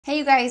Hey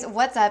you guys,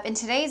 what's up? In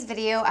today's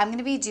video, I'm going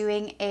to be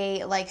doing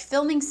a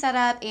filming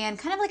setup and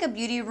kind of like a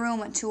beauty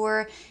room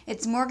tour.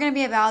 It's more going to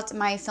be about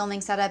my filming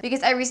setup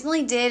because I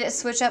recently did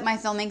switch up my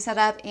filming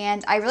setup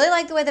and I really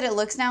like the way that it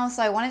looks now,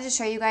 so I wanted to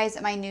show you guys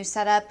my new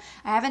setup.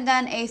 I haven't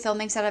done a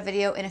filming setup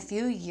video in a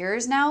few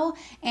years now,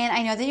 and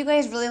I know that you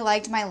guys really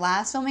liked my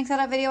last filming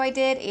setup video I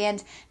did,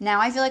 and now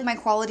I feel like my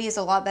quality is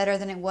a lot better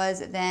than it was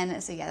then.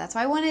 So yeah, that's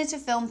why I wanted to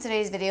film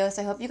today's video,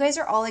 so I hope you guys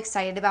are all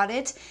excited about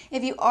it.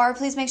 If you are,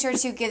 please make sure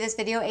to give this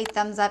video a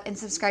thumbs up and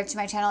subscribe to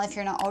my channel if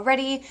you're not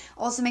already.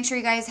 Also, make sure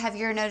you guys have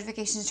your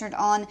notifications turned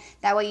on.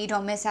 That way you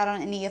don't miss out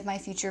on any of my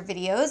future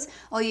videos.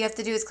 All you have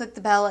to do is click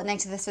the bell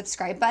next to the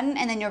subscribe button,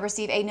 and then you'll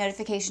receive a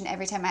notification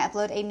every time I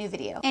upload a new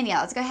video. And yeah,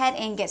 let's go ahead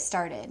and get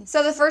started.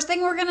 So the first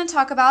thing we're going to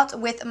talk about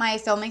with my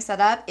filming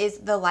setup is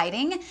the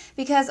lighting,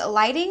 because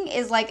lighting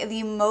is like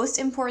the most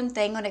important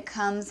thing when it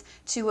comes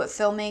to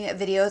filming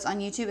videos on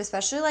YouTube,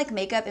 especially like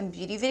makeup and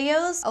beauty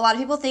videos. A lot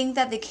of people think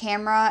that the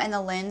camera and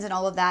the lens and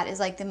all of that is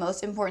like the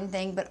most important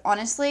thing, but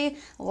honestly,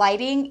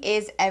 lighting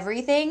is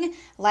everything.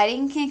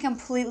 Lighting can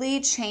completely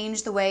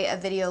change the way a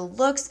video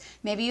looks.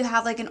 Maybe you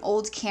have like an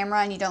old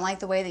camera and you don't like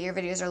the way that your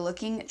videos are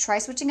looking. Try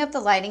switching up the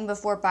lighting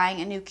before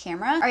buying a new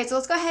camera. All right, so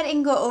let's go ahead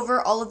and go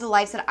over all of the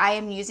lights that I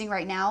am using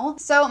right now.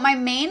 So my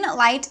main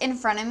light in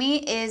front of me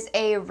is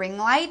a ring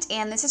light,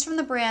 and this is from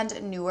the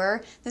brand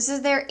Newer. This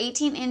is their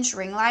 18-inch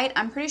ring light.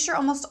 I'm pretty sure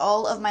almost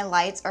all of my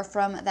lights are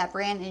from that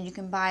brand, and you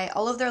can buy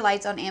all of their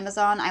lights on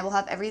Amazon. I will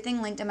have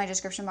everything linked in my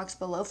description box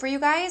below for you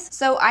guys.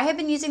 So I have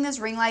been using this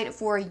ring light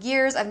for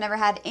years. I've never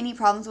had any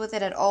problems with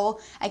it at all.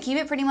 I keep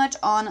it pretty much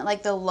on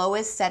like the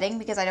lowest setting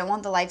because I don't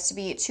want the lights to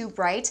be too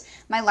bright.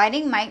 My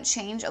lighting might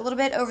change a little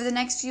bit over the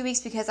next few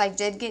weeks because I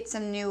did get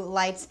some new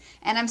lights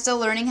and I'm still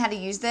learning how to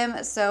use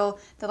them. So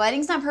the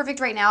lighting's not perfect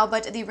right now,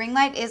 but the ring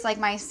light is like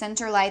my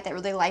center light that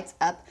really lights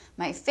up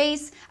my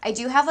face. I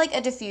do have like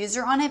a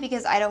diffuser on it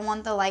because I don't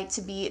want the light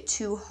to be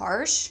too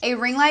harsh. A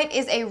ring light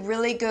is a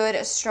really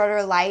good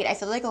starter light. I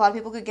feel like a lot of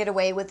people could get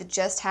away with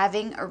just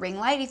having a ring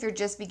light if you're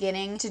just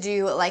beginning to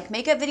do like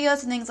makeup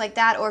videos and things like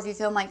that, or if you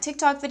film like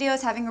TikTok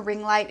videos, having a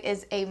ring light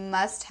is a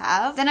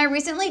must-have. Then I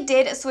recently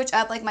did switch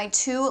up like my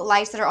two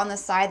lights that are on the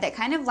side that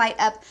kind of light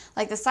up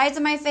like the sides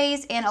of my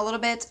face and a little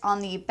bit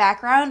on the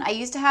background. I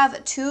used to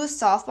have two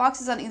soft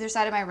boxes on either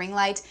side of my ring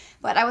light,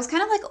 but I was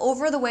kind of like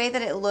over the way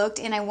that it looked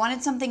and I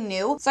wanted something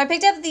new. So I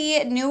picked up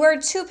the Newer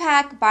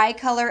 2-pack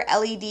bi-color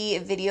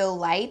LED video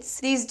lights.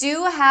 These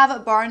do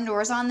have barn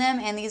doors on them,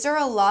 and these are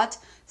a lot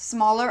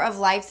smaller of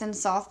lights than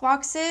soft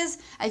boxes.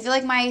 I feel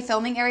like my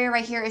filming area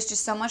right here is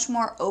just so much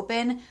more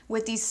open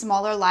with these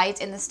smaller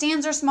lights, and the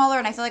stands are smaller,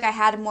 and I feel like I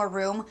had more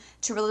room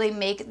to really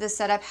make the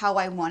setup how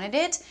I wanted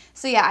it.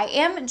 So yeah, I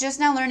am just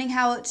now learning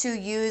how to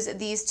use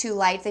these two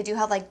lights. They do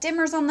have like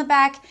dimmers on the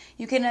back.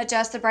 You can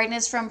adjust the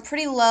brightness from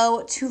pretty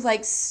low to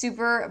like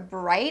super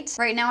bright.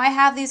 Right now I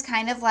have these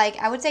kind of like,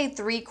 I would say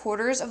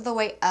 3/4 of the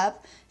way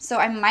up. So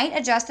I might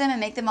adjust them and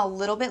make them a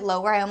little bit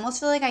lower. I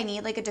almost feel like I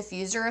need like a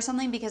diffuser or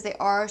something because they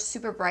are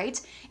super bright.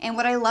 And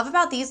what I love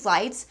about these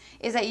lights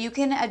is that you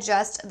can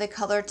adjust the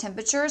color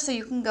temperature. So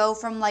you can go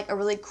from like a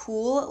really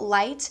cool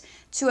light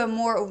to a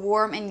more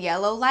warm and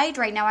yellow light.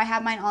 Right now I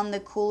have mine on the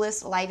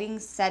coolest lighting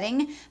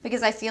setting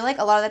because I feel like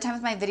a lot of the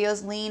times my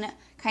videos lean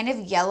kind of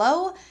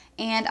yellow,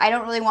 and I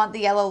don't really want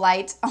the yellow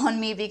light on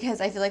me because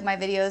I feel like my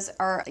videos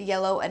are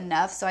yellow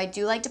enough. So I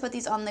do like to put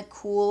these on the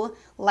cool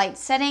light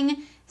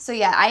setting. So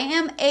yeah, I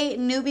am a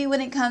newbie when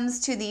it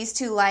comes to these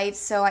two lights,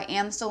 so I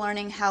am still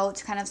learning how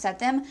to kind of set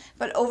them.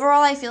 But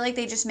overall, I feel like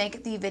they just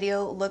make the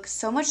video look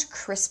so much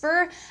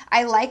crisper.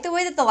 I like the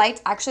way that the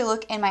lights actually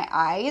look in my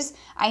eyes.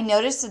 I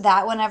noticed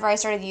that whenever I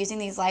started using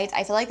these lights,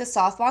 I feel like the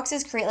soft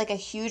boxes create like a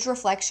huge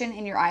reflection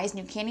in your eyes and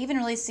you can't even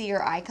really see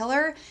your eye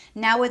color.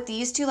 Now with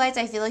these two lights,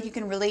 I feel like you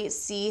can really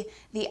see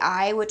the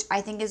eye, which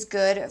I think is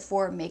good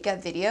for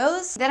makeup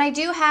videos. Then I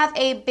do have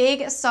a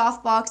big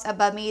soft box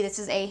above me. This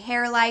is a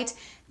hair light.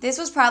 This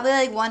was probably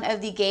like one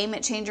of the game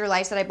changer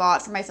lights that I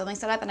bought for my filming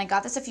setup, and I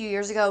got this a few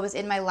years ago. It was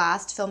in my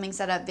last filming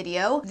setup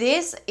video.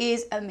 This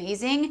is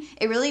amazing.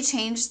 It really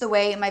changed the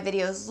way my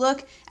videos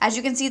look. As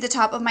you can see, the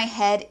top of my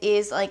head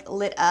is like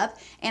lit up,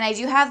 and I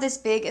do have this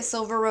big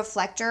silver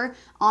reflector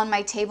on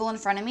my table in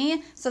front of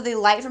me. So the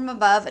light from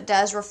above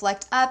does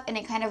reflect up, and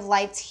it kind of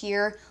lights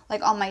here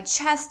like on my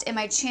chest and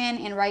my chin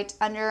and right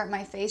under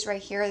my face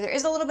right here. There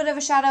is a little bit of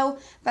a shadow,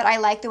 but I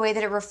like the way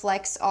that it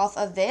reflects off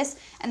of this.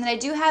 And then I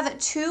do have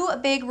two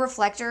big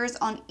reflectors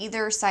on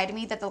either side of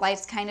me that the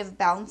lights kind of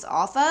bounce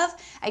off of.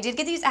 I did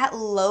get these at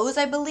Lowe's,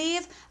 I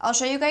believe. I'll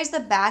show you guys the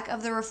back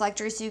of the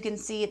reflectors so you can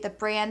see the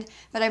brand,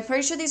 but I'm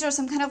pretty sure these are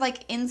some kind of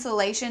like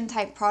insulation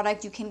type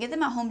product. You can get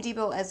them at Home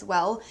Depot as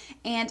well.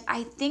 And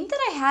I think that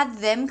I had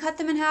them cut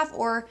them in half,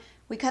 or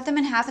we cut them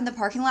in half in the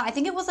parking lot. I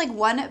think it was like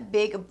one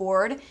big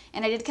board,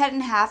 and I did cut it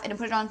in half and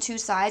put it on two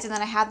sides, and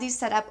then I have these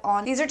set up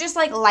on, these are just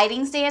like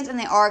lighting stands, and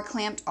they are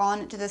clamped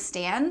on to the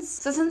stands.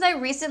 So since I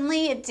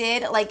recently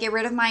did like get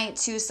rid of my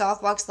two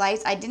softbox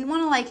lights, I didn't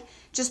want to like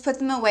just put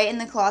them away in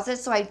the closet.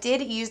 So I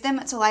did use them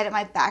to light up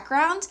my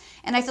background,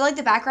 and I feel like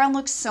the background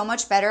looks so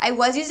much better. I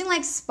was using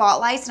like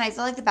spotlights, and I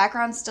feel like the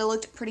background still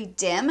looked pretty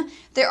dim.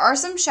 There are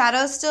some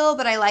shadows still,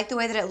 but I like the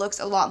way that it looks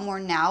a lot more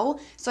now.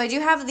 So I do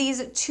have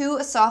these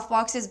 2 soft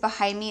boxes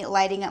behind me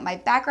lighting up my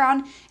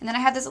background, and then I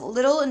have this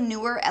little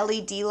newer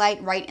LED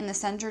light right in the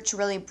center to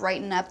really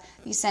brighten up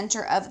the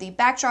center of the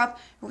backdrop.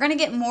 We're gonna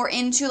get more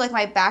into like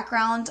my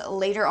background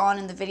later on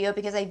in the video,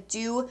 because I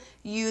do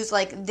use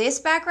like this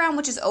background,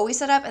 which is always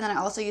set up, and then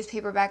I also use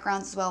paper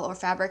backgrounds as well, or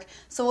fabric.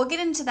 So we'll get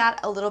into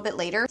that a little bit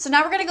later. So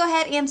now we're gonna go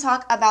ahead and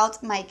talk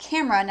about my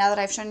camera now that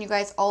I've shown you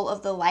guys all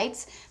of the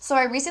lights. So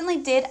I recently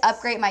did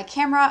upgrade my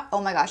camera.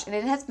 Oh my gosh, and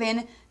it has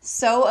been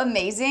so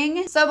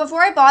amazing. So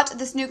before I bought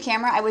this new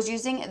camera, I was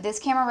using this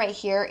camera right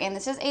here, and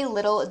this is a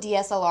little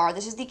DSLR.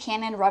 This is the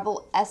Canon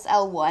Rebel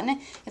SL1.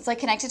 It's like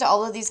connected to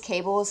all of these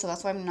cables, so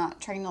that's why I'm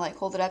not trying to like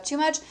hold it up too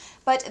much.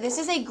 But this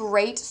is a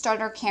great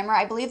starter camera.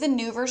 I believe the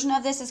new version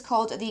of this is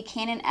called the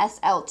Canon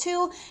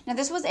SL2. Now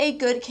this was a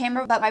good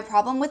camera, but my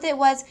problem with it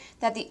was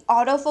that the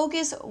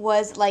autofocus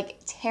was like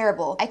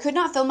terrible. I could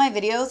not film my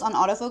videos on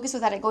autofocus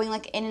without it going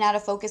like in and out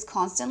of focus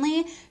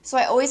constantly. So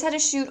I always had to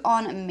shoot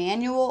on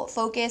manual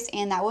focus,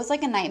 and that was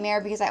like a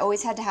nightmare because I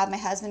always had to have my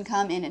husband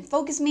come in and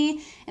focus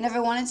me. And if I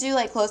wanted to do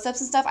like close-ups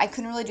and stuff, I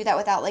couldn't really do that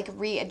without like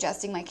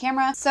readjusting my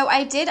camera. So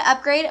I did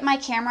upgrade my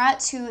camera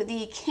to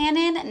the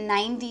Canon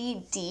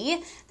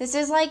 90D. This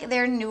is like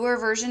their newer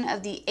version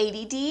of the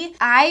 80D.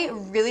 I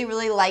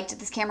really liked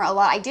this camera a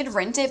lot. I did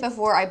rent it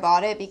before I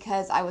bought it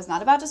because I was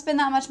not about to spend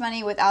that much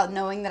money without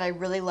knowing that I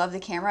really love the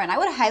camera, and I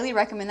would highly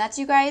recommend that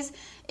to you guys.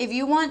 If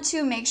you want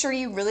to make sure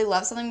you really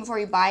love something before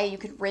you buy it, you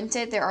could rent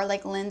it. There are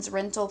like lens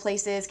rental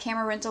places,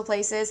 camera rental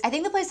places. I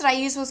think the place that I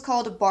used was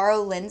called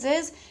Borrow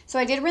Lenses. So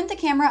I did rent the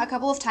camera a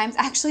couple of times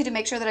actually to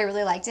make sure that I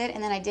really liked it,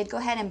 and then I did go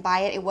ahead and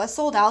buy it. It was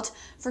sold out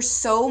for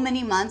so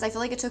many months. I feel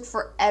like it took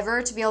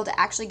forever to be able to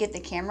actually get the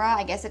camera.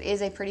 I guess it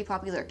is a pretty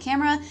popular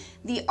camera.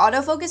 The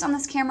autofocus on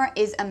this camera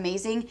is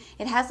amazing.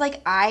 It has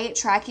like eye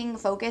tracking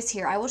focus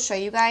here. I will show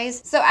you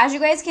guys. So as you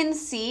guys can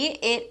see,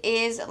 it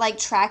is like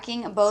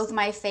tracking both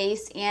my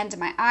face and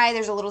my eye.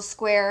 There's a little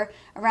square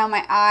around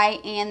my eye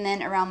and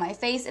then around my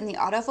face, and the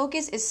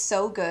autofocus is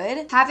so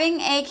good.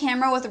 Having a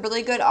camera with a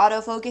really good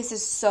autofocus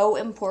is so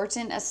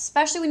important,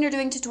 especially when you're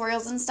doing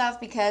tutorials and stuff,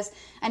 because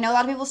I know a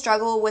lot of people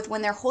struggle with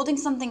when they're holding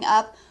something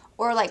up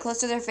or like close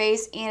to their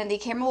face and the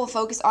camera will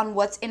focus on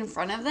what's in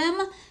front of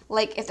them,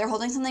 like if they're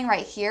holding something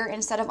right here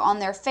instead of on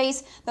their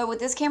face. But with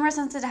this camera,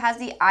 since it has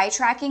the eye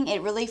tracking,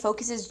 it really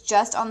focuses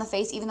just on the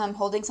face even though I'm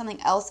holding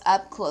something else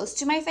up close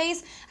to my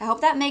face. I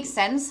hope that makes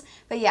sense.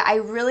 But yeah, I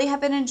really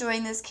have been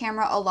enjoying this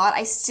camera a lot.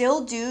 I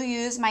still do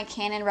use my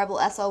Canon Rebel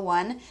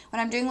SL1 when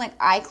I'm doing like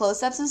eye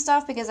close-ups and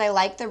stuff, because I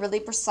like the really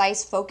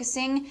precise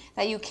focusing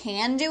that you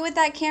can do with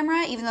that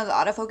camera, even though the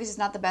autofocus is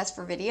not the best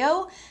for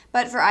video.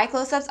 But for eye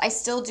close-ups, I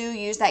still do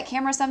use that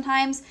camera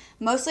sometimes.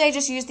 Mostly I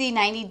just use the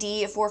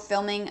 90D for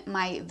filming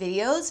my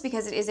videos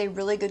because it is a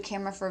really good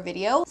camera for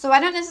video. So I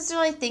don't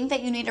necessarily think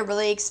that you need a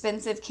really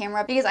expensive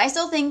camera, because I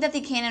still think that the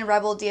Canon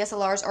Rebel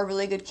DSLRs are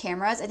really good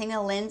cameras. I think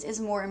the lens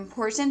is more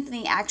important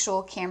than the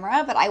actual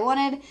camera, but I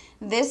wanted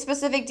this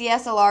specific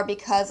DSLR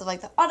because of like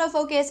the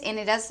autofocus, and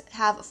it does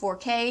have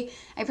 4K.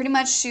 I pretty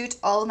much shoot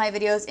all of my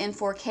videos in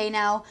 4K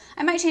now.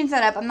 I might change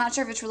that up. I'm not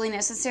sure if it's really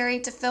necessary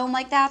to film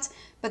like that,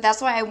 but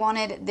that's why I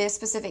wanted this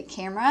specific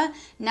camera.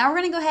 Now we're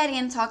gonna go ahead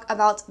and talk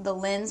about the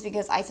lens,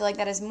 because I feel like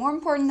that is more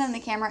important than the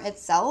camera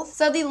itself.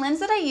 So the lens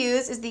that I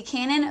use is the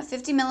Canon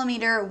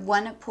 50mm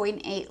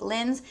 1.8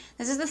 lens.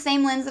 This is the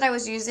same lens that I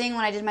was using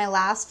when I did my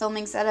last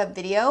filming setup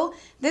video.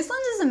 This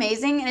lens is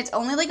amazing, and it's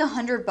only like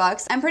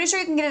 $100. I'm pretty sure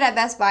you can get it at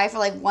Best Buy for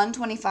like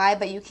 $125,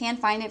 but you can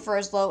find it for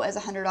as low as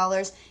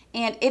 $100.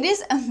 And it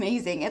is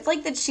amazing. It's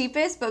like the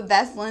cheapest but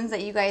best lens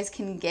that you guys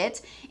can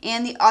get.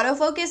 And the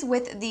autofocus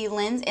with the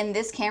lens in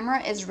this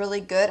camera is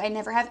really good. I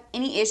never have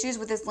any issues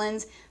with this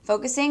lens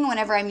focusing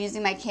whenever I'm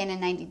using my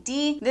Canon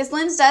 90D. This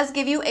lens does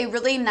give you a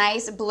really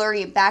nice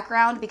blurry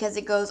background because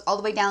it goes all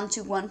the way down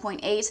to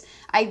 1.8.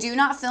 I do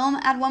not film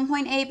at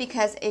 1.8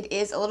 because it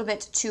is a little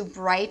bit too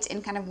bright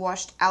and kind of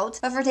washed out.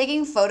 But for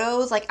taking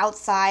photos like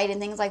outside and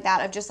things like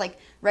that of just like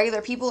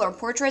regular people or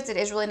portraits, it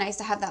is really nice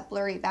to have that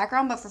blurry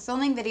background. But for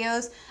filming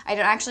videos, I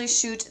don't actually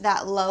shoot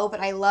that low, but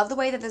I love the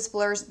way that this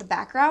blurs the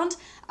background.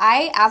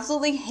 I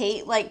absolutely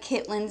hate like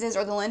kit lenses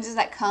or the lenses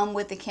that come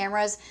with the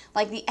cameras,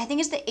 like I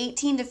think it's the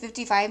 18 to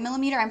 55mm.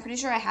 I'm pretty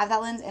sure I have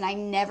that lens and I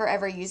never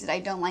ever use it. I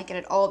don't like it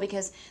at all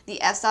because the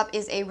f-stop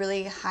is a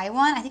really high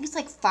one. I think it's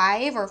like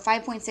 5 or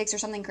 5.6 or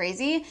something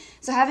crazy.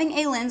 So having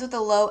a lens with a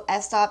low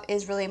f-stop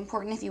is really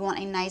important if you want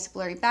a nice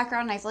blurry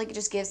background, and I feel like it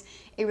just gives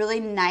a really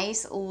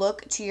nice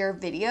look to your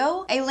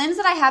video. A lens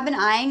that I have been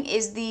eyeing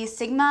is the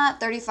Sigma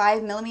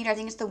 35mm. I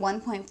think it's the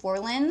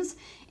 1.4 lens.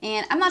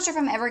 and I'm not sure if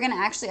I'm ever gonna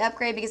actually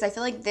upgrade because I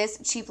feel like this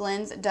cheap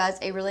lens does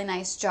a really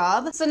nice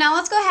job. So now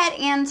let's go ahead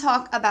and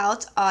talk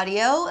about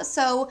audio.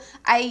 So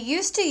I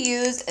used to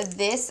use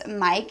this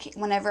mic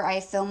whenever I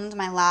filmed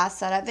my last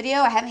setup video.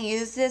 I haven't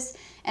used this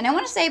and I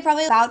want to say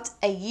probably about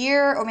a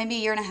year or maybe a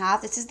year and a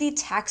half. This is the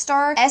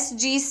Takstar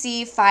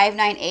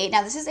SGC598.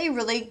 Now this is a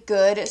really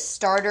good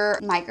starter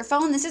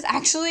microphone. This is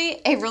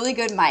actually a really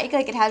good mic.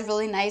 Like, it has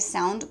really nice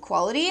sound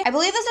quality. I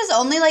believe this is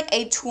only like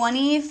a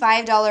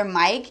 $25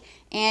 mic,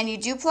 and you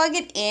do plug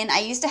it in. I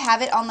used to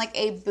have it on like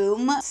a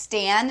boom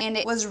stand and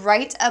it was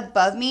right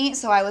above me,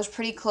 so I was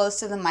pretty close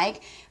to the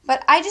mic.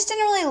 But I just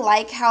didn't really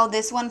like how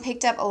this one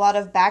picked up a lot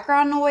of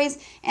background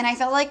noise, and I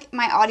felt like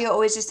my audio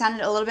always just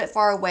sounded a little bit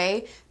far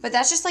away. But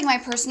that's just like my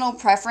personal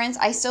preference.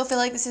 I still feel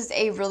like this is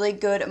a really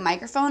good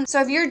microphone.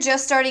 So if you're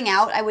just starting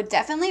out, I would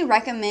definitely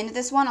recommend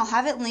this one. I'll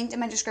have it linked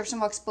in my description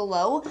box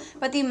below.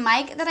 But the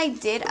mic that I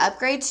did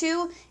upgrade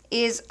to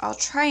is, I'll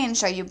try and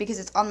show you because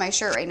it's on my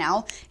shirt right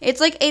now.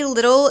 It's like a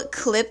little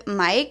clip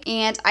mic,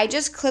 and I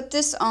just clipped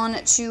this on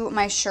to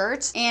my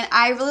shirt, and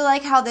I really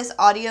like how this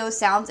audio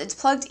sounds. It's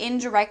plugged in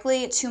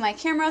directly to my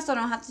camera, so I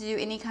don't have to do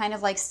any kind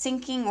of like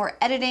syncing or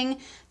editing.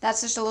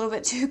 That's just a little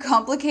bit too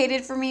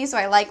complicated for me, so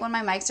I like when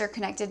my mics are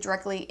connected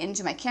directly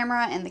into my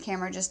camera and the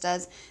camera just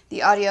does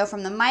the audio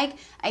from the mic.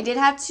 I did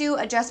have to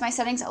adjust my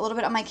settings a little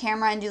bit on my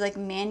camera and do like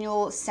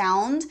manual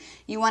sound.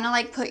 You want to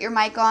like put your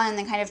mic on and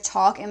then kind of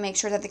talk and make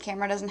sure that the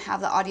camera doesn't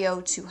have the audio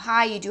too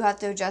high. You do have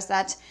to adjust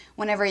that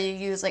whenever you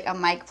use like a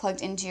mic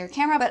plugged into your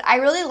camera. But I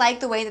really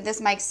like the way that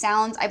this mic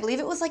sounds. I believe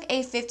it was like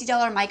a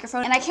 $50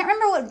 microphone, and I can't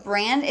remember what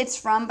brand it's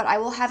from, but I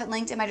will have it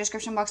linked in my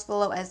description box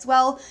below as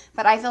well.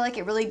 But I feel like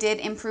it really did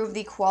improve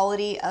the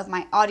quality of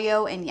my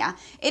audio. And yeah,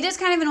 it is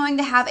kind of annoying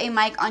to have a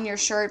mic on your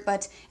shirt,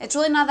 but it's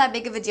really not that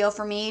big of a deal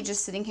for me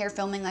just sitting here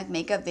filming like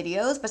makeup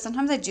videos. But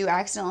sometimes I do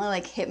accidentally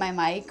like hit my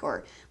mic,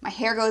 or my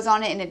hair goes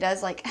on it and it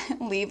does like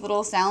leave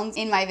little sounds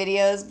in my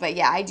videos. But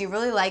yeah, I do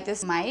really like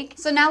this mic.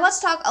 So now let's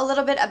talk a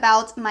little bit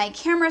about my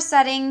camera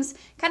settings,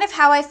 kind of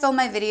how I film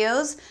my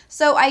videos.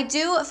 So I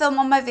do film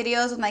all my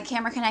videos with my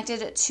camera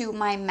connected to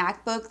my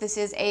MacBook. This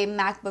is a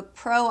MacBook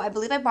Pro. I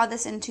believe I bought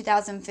this in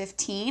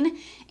 2015,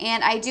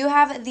 and I do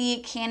have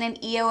the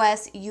Canon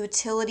EOS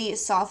utility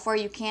software.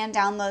 You can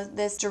download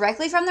this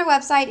directly from their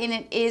website, and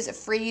it is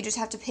free. You just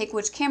have to pick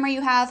which camera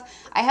you have.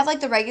 I have like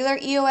the regular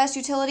EOS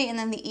utility and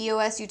then the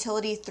EOS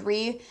utility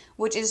 3,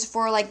 which is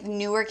for like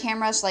newer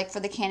cameras, like for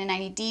the Canon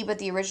 90D, but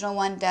the original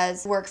one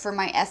does work for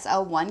my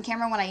SL1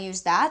 camera when I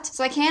use that.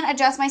 So I can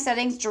adjust my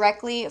settings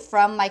directly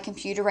from my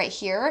computer right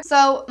here.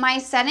 So my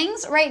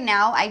settings right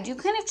now, I do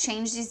kind of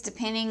change these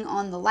depending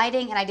on the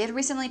lighting, and I did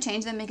recently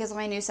change them because of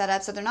my new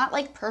setup, so they're not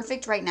like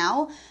perfect right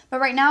now. But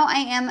right now I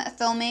am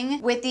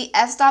filming with the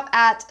f-stop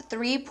at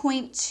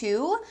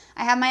 3.2.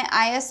 I have my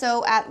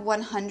ISO at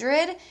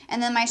 100,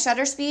 and then my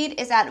shutter speed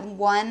is at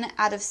 1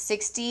 out of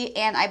 60,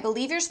 and I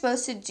believe you're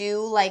supposed to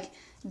do like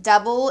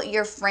double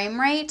your frame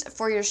rate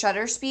for your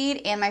shutter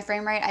speed, and my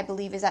frame rate I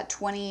believe is at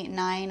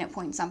 29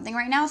 point something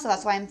right now, so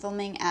that's why I'm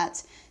filming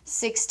at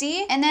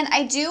 60. And then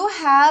I do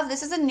have,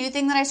 this is a new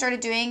thing that I started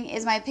doing,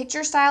 is my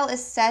picture style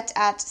is set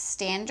at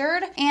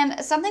standard.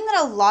 And something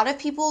that a lot of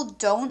people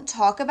don't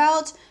talk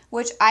about,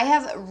 which I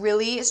have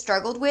really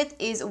struggled with,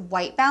 is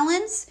white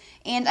balance.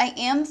 And I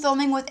am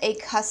filming with a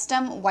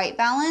custom white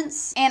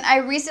balance. And I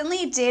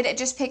recently did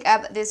just pick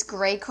up this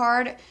gray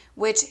card,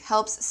 which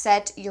helps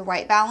set your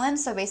white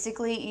balance. So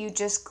basically you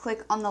just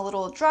click on the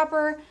little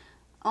dropper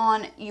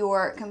on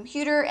your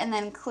computer and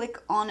then click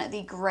on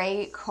the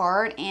gray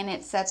card, and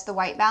it sets the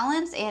white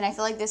balance. And I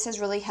feel like this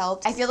has really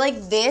helped. I feel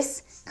like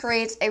this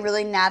creates a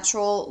really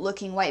natural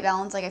looking white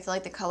balance. Like, I feel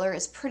like the color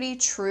is pretty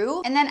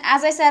true. And then,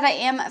 as I said, I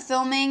am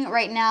filming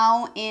right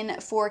now in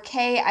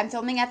 4K. I'm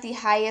filming at the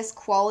highest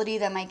quality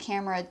that my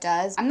camera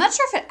does. I'm not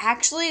sure if it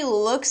actually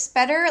looks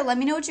better. Let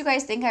me know what you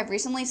guys think. I've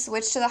recently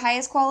switched to the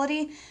highest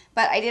quality,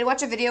 but I did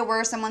watch a video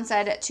where someone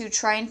said to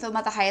try and film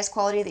at the highest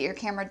quality that your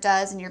camera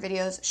does and your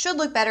videos should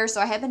look better,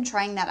 so I have been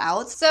trying that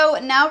out. So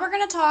now we're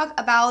gonna talk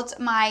about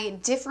my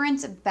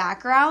different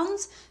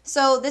backgrounds.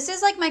 So this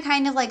is like my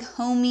kind of like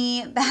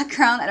homey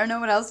background, I don't know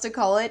what else to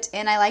call it,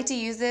 and I like to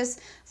use this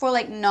for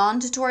like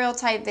non-tutorial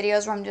type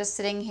videos where I'm just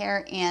sitting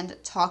here and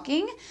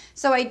talking.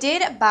 So I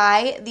did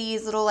buy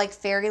these little like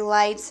fairy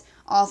lights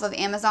off of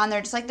Amazon.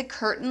 They're just like the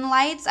curtain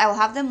lights. I will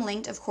have them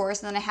linked, of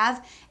course, and then I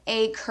have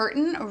a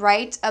curtain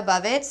right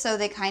above it, so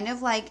they kind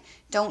of like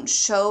don't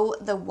show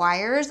the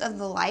wires of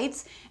the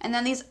lights. And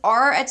then these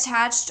are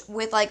attached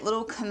with like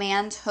little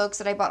command hooks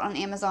that I bought on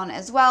Amazon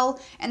as well.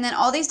 And then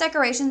all these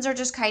decorations are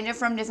just kind of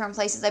from different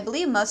places. I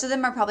believe most of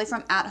them are probably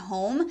from at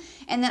home.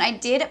 And then I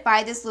did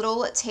buy this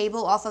little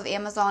table off of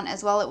Amazon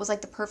as well. It was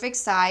like the perfect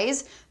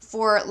size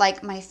for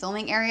like my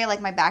filming area,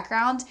 like my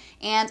background.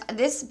 And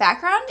this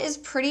background is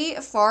pretty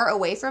far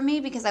away from me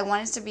because I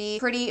want it to be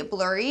pretty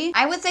blurry.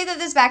 I would say that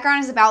this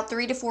background is about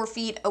 3 to 4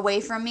 feet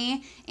away from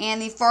me,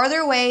 and the farther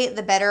away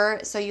the better,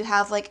 so you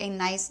have like a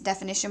nice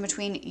definition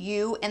between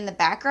you and the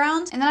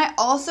background. And then I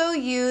also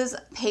use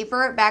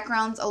paper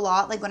backgrounds a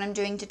lot, like when I'm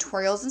doing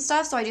tutorials and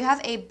stuff. So I do have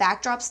a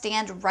backdrop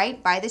stand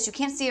right by this. You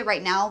can't see it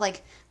right now,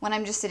 like when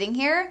I'm just sitting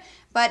here,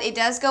 but it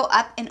does go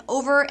up and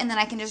over, and then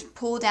I can just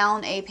pull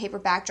down a paper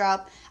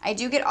backdrop. I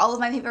do get all of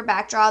my paper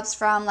backdrops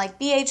from like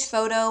BH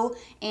Photo,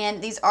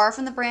 and these are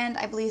from the brand,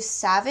 I believe,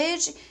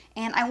 Savage.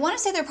 And I want to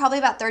say they're probably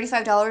about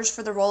 $35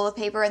 for the roll of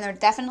paper, and they're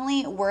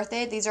definitely worth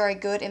it. These are a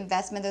good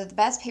investment. They're the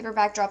best paper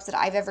backdrops that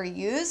I've ever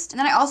used. And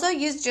then I also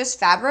use just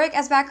fabric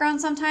as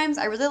background sometimes.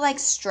 I really like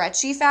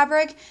stretchy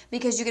fabric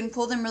because you can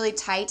pull them really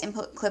tight and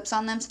put clips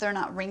on them so they're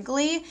not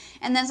wrinkly.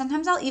 And then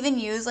sometimes I'll even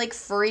use like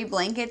furry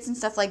blankets and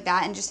stuff like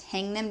that and just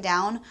hang them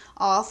down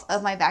off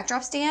of my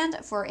backdrop stand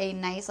for a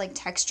nice like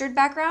textured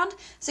background.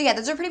 So yeah,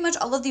 those are pretty much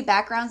all of the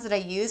backgrounds that I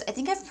use. I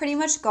think I've pretty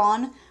much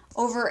gone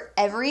over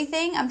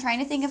everything. I'm trying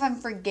to think if I'm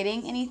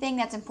forgetting anything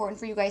that's important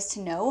for you guys to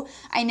know.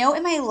 I know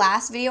in my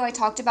last video I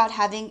talked about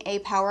having a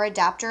power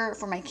adapter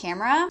for my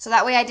camera, so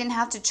that way I didn't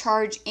have to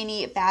charge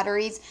any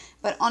batteries.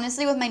 But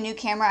honestly, with my new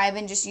camera, I've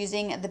been just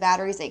using the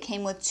batteries. It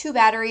came with 2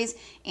 batteries,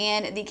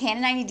 and the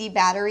Canon 90D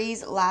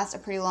batteries last a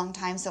pretty long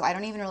time, so I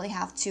don't even really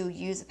have to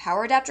use a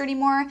power adapter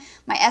anymore.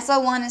 My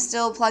SL1 is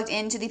still plugged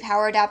into the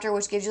power adapter,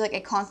 which gives you like a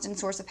constant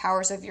source of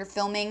power. So if you're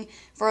filming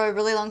for a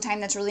really long time,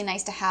 that's really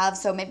nice to have.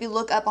 So maybe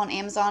look up on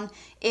Amazon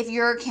if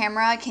your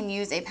camera can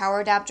use a power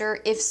adapter.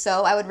 If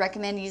so, I would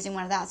recommend using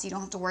one of that so you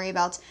don't have to worry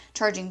about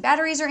charging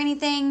batteries or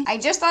anything. I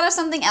just thought of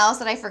something else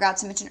that I forgot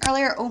to mention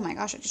earlier. Oh my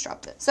gosh, I just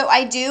dropped it. So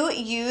I do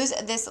use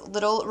this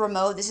little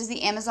remote. This is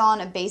the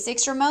Amazon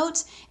Basics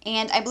remote,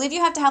 and I believe you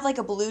have to have like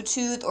a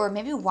Bluetooth or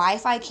maybe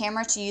Wi-Fi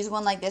camera to use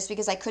one like this,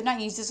 because I could not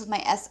use this with my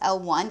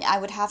SL1. I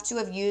would have to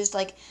have used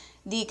like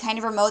the kind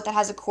of remote that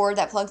has a cord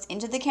that plugs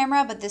into the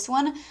camera, but this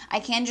one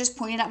I can just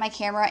point it at my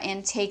camera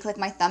and take like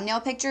my thumbnail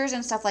pictures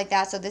and stuff like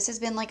that. So this has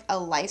been like a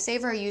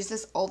lifesaver. I use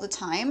this all the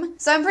time.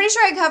 So I'm pretty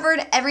sure I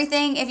covered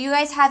everything. If you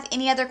guys have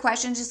any other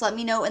questions, just let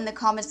me know in the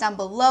comments down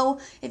below.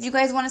 If you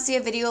guys want to see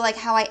a video like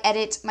how I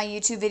edit my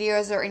YouTube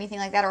videos or anything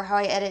like that, or how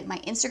I edit my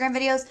Instagram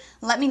videos,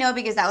 let me know,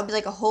 because that would be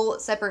like a whole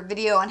separate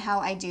video on how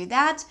I do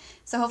that.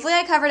 So hopefully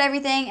I covered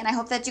everything, and I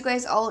hope that you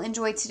guys all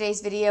enjoyed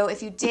today's video.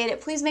 If you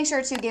did, please make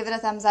sure to give it a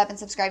thumbs up and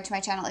subscribe to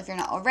my channel if you're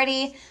not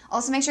already.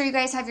 Also, make sure you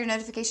guys have your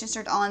notifications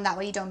turned on. That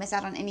way you don't miss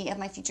out on any of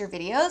my future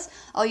videos.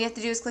 All you have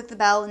to do is click the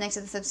bell next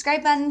to the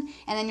subscribe button,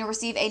 and then you'll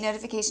receive a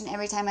notification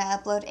every time I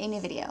upload a new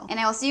video. And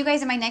I will see you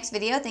guys in my next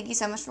video. Thank you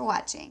so much for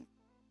watching.